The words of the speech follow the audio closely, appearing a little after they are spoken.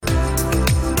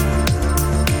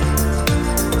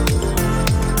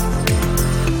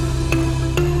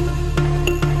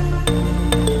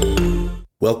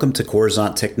Welcome to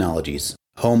Coruzant Technologies,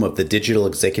 home of the Digital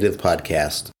Executive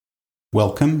Podcast.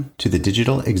 Welcome to the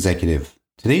Digital Executive.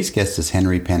 Today's guest is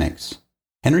Henry Penix.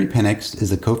 Henry Penix is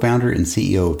the co-founder and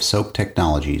CEO of Soaak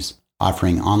Technologies,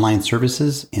 offering online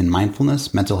services in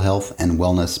mindfulness, mental health, and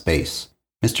wellness space.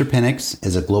 Mr. Penix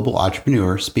is a global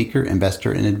entrepreneur, speaker,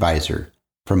 investor, and advisor.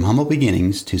 From humble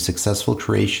beginnings to successful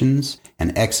creations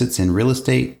and exits in real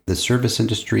estate, the service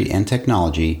industry, and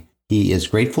technology, he is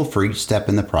grateful for each step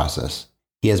in the process.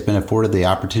 He has been afforded the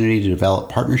opportunity to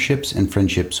develop partnerships and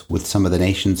friendships with some of the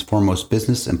nation's foremost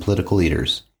business and political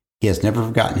leaders. He has never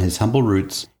forgotten his humble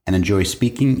roots and enjoys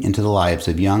speaking into the lives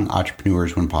of young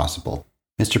entrepreneurs when possible.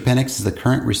 Mr. Penix is the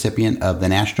current recipient of the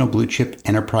National Blue Chip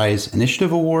Enterprise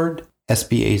Initiative Award,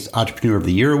 SBA's Entrepreneur of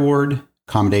the Year Award,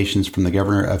 commendations from the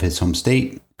governor of his home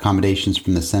state, commendations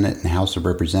from the Senate and House of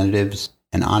Representatives,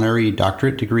 an honorary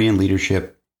doctorate degree in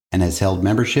leadership, and has held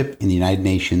membership in the United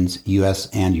Nations, U.S.,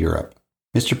 and Europe.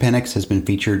 Mr. Penix has been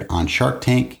featured on Shark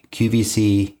Tank,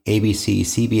 QVC, ABC,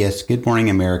 CBS, Good Morning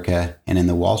America, and in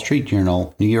the Wall Street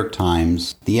Journal, New York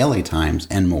Times, the LA Times,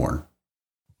 and more.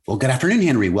 Well, good afternoon,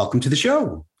 Henry. Welcome to the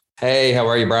show. Hey, how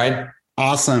are you, Brian?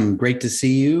 Awesome. Great to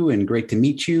see you and great to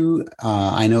meet you.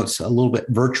 I know it's a little bit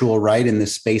virtual, right, in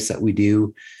this space that we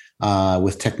do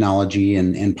with technology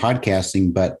and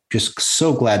podcasting, but just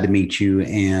so glad to meet you.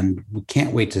 And we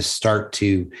can't wait to start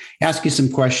to ask you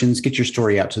some questions, get your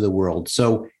story out to the world.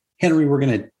 So, Henry, we're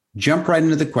going to jump right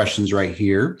into the questions right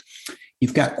here.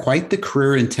 You've got quite the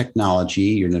career in technology.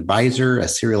 You're an advisor, a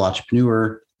serial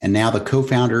entrepreneur, and now the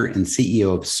co-founder and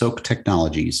CEO of Soaak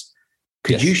Technologies.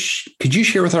 Could you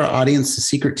share with our audience the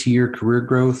secret to your career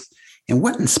growth and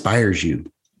what inspires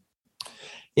you?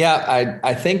 Yeah,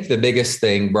 I think the biggest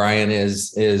thing, Brian,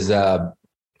 is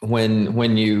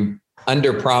when you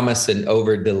underpromise and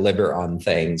overdeliver on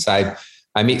things. I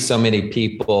meet so many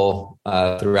people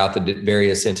throughout the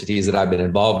various entities that I've been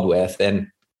involved with, and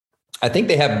I think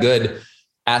they have good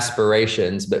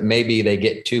aspirations, but maybe they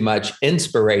get too much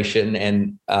inspiration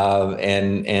and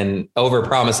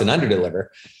overpromise and underdeliver.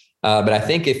 But I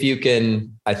think if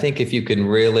you can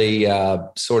really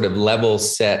sort of level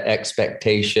set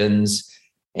expectations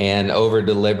and over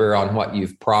deliver on what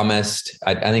you've promised,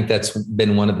 I think that's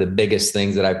been one of the biggest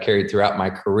things that I've carried throughout my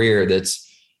career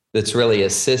that's really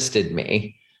assisted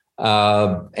me.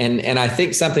 And I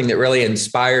think something that really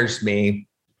inspires me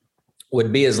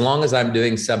would be as long as I'm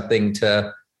doing something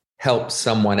to help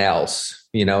someone else.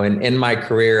 You know, in my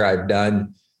career, I've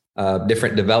done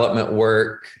different development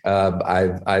work. I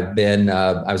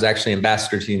was actually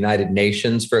ambassador to the United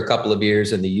Nations for a couple of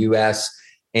years in the U.S.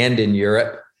 and in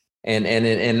Europe.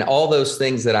 And all those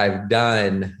things that I've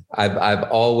done,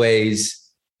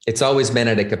 it's always been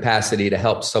at a capacity to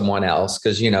help someone else.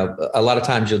 Because, you know, a lot of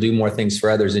times you'll do more things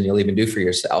for others than you'll even do for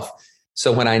yourself.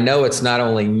 So when I know it's not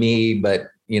only me, but,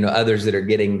 you know, others that are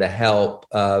getting the help,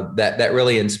 that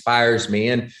really inspires me.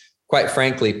 And quite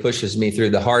frankly, pushes me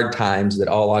through the hard times that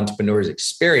all entrepreneurs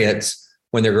experience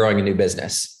when they're growing a new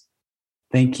business.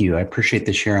 Thank you. I appreciate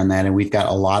the share on that. And we've got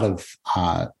a lot of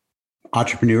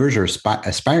entrepreneurs or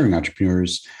aspiring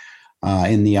entrepreneurs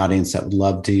in the audience that would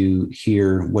love to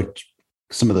hear what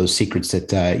some of those secrets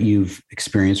that you've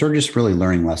experienced or just really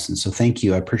learning lessons. So thank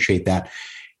you. I appreciate that.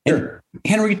 Sure. And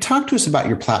Henry, talk to us about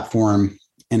your platform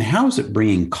and how is it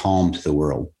bringing calm to the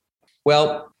world?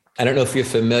 Well, I don't know if you're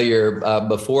familiar,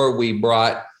 before we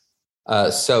brought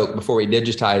Soaak, before we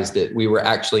digitized it, we were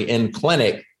actually in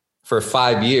clinic for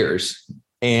 5 years.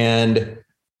 And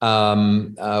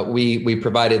we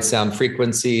provided sound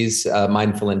frequencies,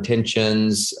 mindful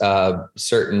intentions,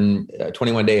 certain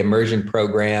 21-day immersion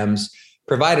programs,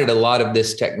 provided a lot of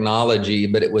this technology,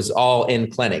 but it was all in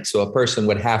clinic. So a person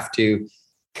would have to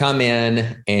come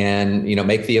in and, you know,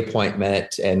 make the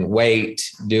appointment and wait,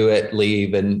 do it,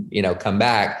 leave, and, you know, come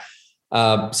back.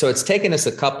 So it's taken us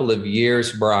a couple of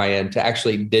years, Brian, to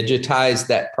actually digitize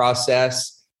that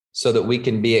process so that we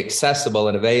can be accessible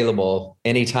and available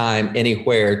anytime,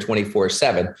 anywhere,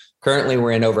 24/7. Currently,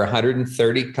 we're in over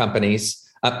 130 companies.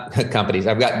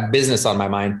 I've got business on my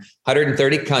mind,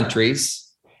 130 countries,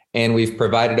 and we've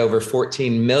provided over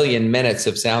 14 million minutes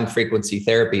of sound frequency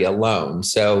therapy alone.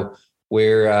 So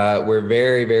we're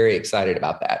very, very excited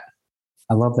about that.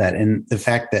 I love that. And the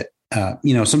fact that,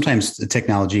 sometimes the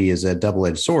technology is a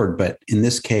double-edged sword, but in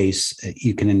this case,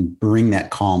 you can bring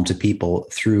that calm to people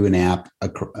through an app.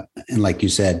 And like you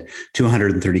said,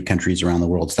 230 countries around the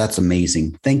world. So that's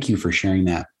amazing. Thank you for sharing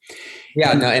that.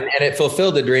 Yeah, and it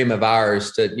fulfilled a dream of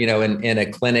ours to, you know, in a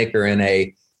clinic or in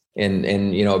a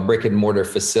brick and mortar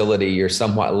facility, you're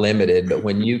somewhat limited. But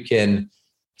when you can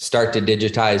start to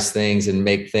digitize things and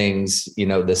make things, the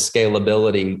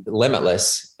scalability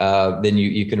limitless, then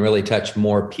you can really touch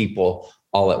more people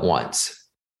all at once.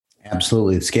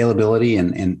 Absolutely. Scalability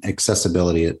and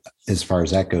accessibility as far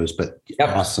as that goes, but yep.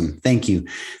 Awesome. Thank you.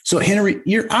 So Henry,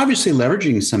 you're obviously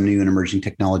leveraging some new and emerging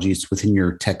technologies within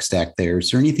your tech stack there. Is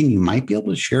there anything you might be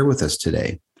able to share with us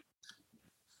today?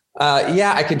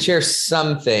 Yeah, I can share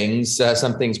some things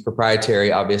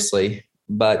proprietary, obviously,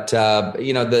 but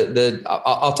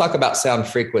I'll talk about sound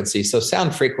frequency. So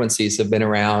sound frequencies have been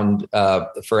around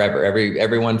forever.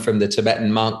 Everyone from the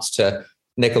Tibetan monks to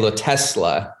Nikola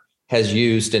Tesla has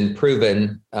used and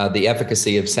proven the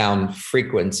efficacy of sound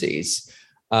frequencies.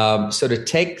 So to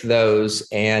take those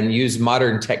and use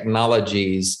modern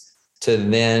technologies to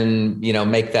then,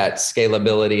 make that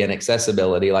scalability and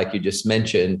accessibility, like you just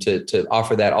mentioned, to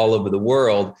offer that all over the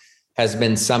world has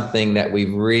been something that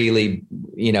we've really,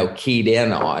 keyed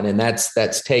in on. And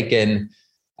that's taken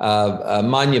a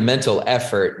monumental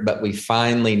effort, but we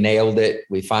finally nailed it.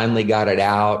 We finally got it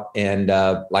out. And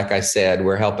like I said,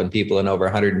 we're helping people in over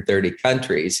 130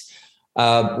 countries.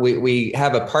 We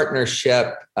have a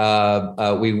partnership.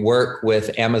 We work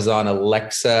with Amazon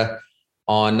Alexa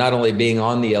on not only being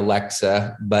on the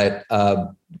Alexa, but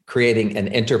creating an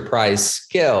enterprise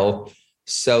skill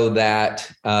so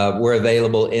that we're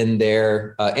available in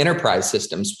their enterprise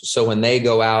systems. So when they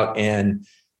go out and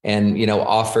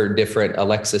offer different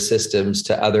Alexa systems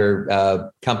to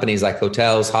other companies like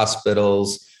hotels,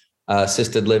 hospitals,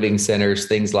 assisted living centers,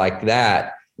 things like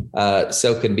that,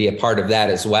 so can be a part of that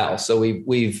as well. So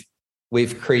we've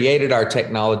created our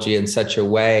technology in such a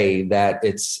way that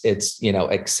it's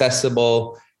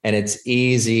accessible and it's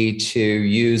easy to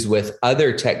use with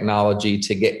other technology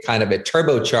to get kind of a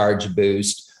turbocharged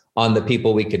boost on the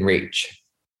people we can reach.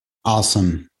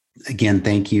 Awesome. Again,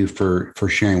 thank you for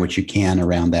sharing what you can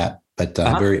around that, but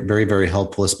very, very, very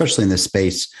helpful, especially in this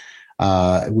space.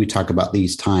 We talk about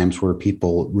these times where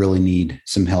people really need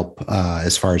some help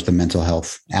as far as the mental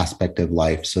health aspect of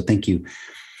life. So thank you.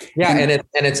 Yeah.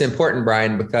 And it's important,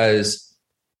 Brian, because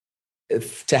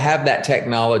to have that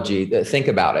technology, think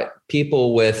about it,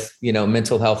 people with,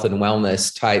 mental health and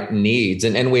wellness type needs,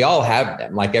 and we all have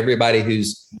them, like everybody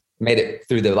who's made it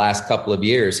through the last couple of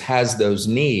years has those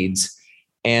needs.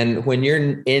 And when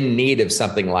you're in need of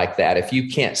something like that, if you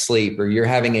can't sleep or you're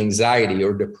having anxiety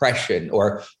or depression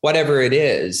or whatever it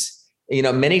is,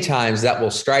 many times that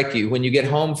will strike you when you get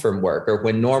home from work or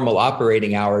when normal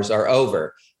operating hours are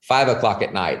over. 5 o'clock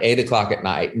at night, 8 o'clock at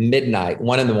night, midnight,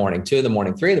 1 a.m, 2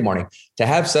 a.m, 3 a.m, to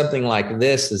have something like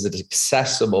this as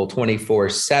accessible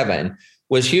 24/7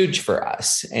 was huge for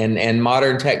us. And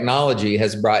modern technology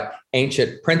has brought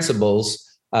ancient principles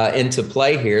into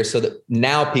play here so that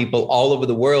now people all over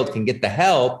the world can get the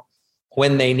help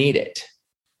when they need it.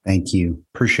 Thank you.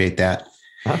 Appreciate that.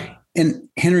 And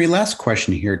Henry, last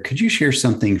question here. Could you share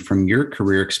something from your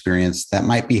career experience that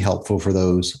might be helpful for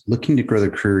those looking to grow their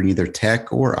career in either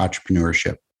tech or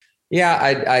entrepreneurship? Yeah,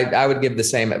 I would give the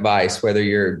same advice, whether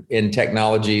you're in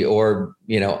technology or,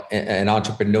 an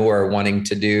entrepreneur wanting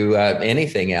to do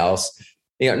anything else.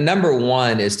 Number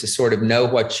one is to sort of know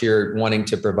what you're wanting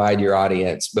to provide your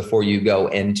audience before you go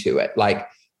into it, like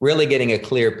really getting a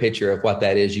clear picture of what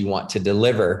that is you want to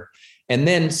deliver. And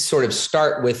then sort of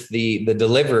start with the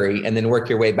delivery and then work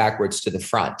your way backwards to the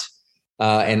front.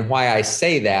 And why I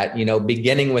say that,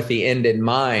 beginning with the end in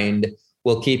mind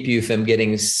will keep you from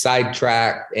getting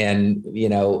sidetracked and,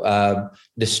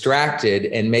 distracted.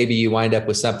 And maybe you wind up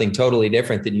with something totally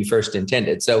different than you first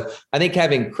intended. So I think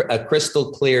having a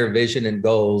crystal clear vision and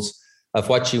goals of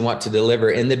what you want to deliver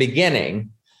in the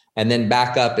beginning, and then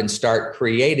back up and start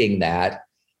creating that.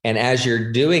 And as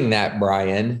you're doing that,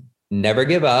 Brian, never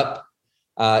give up.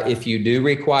 If you do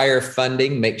require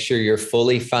funding, make sure you're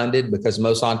fully funded, because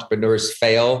most entrepreneurs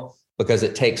fail because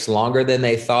it takes longer than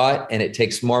they thought and it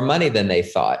takes more money than they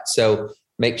thought. So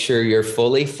make sure you're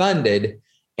fully funded.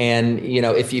 And,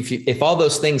 if all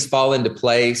those things fall into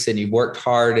place and you've worked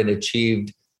hard and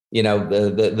achieved,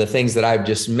 the things that I've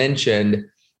just mentioned,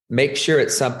 make sure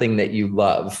it's something that you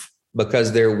love,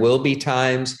 because there will be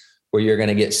times where you're going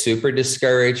to get super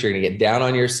discouraged. You're going to get down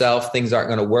on yourself. Things aren't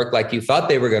going to work like you thought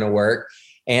they were going to work.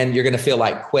 And you're going to feel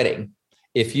like quitting.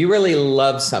 If you really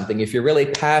love something, if you're really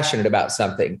passionate about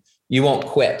something, you won't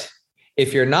quit.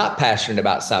 If you're not passionate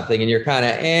about something and you're kind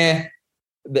of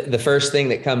the first thing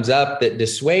that comes up that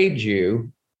dissuades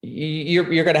you,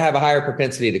 you're going to have a higher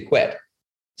propensity to quit.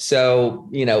 So,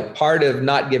 part of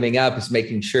not giving up is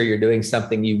making sure you're doing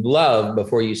something you love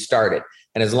before you start it.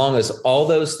 And as long as all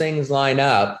those things line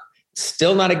up,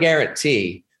 still not a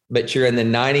guarantee, but you're in the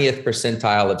 90th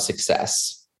percentile of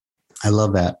success. I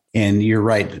love that. And you're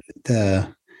right.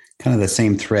 kind of the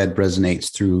same thread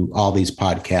resonates through all these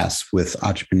podcasts with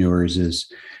entrepreneurs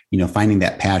is, finding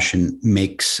that passion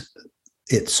makes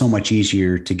it so much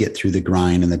easier to get through the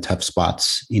grind and the tough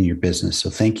spots in your business. So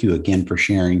thank you again for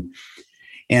sharing.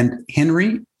 And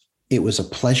Henry, it was a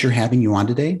pleasure having you on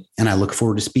today, and I look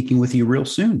forward to speaking with you real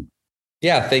soon.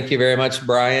 Yeah, thank you very much,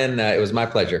 Brian. It was my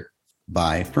pleasure.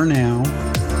 Bye for now.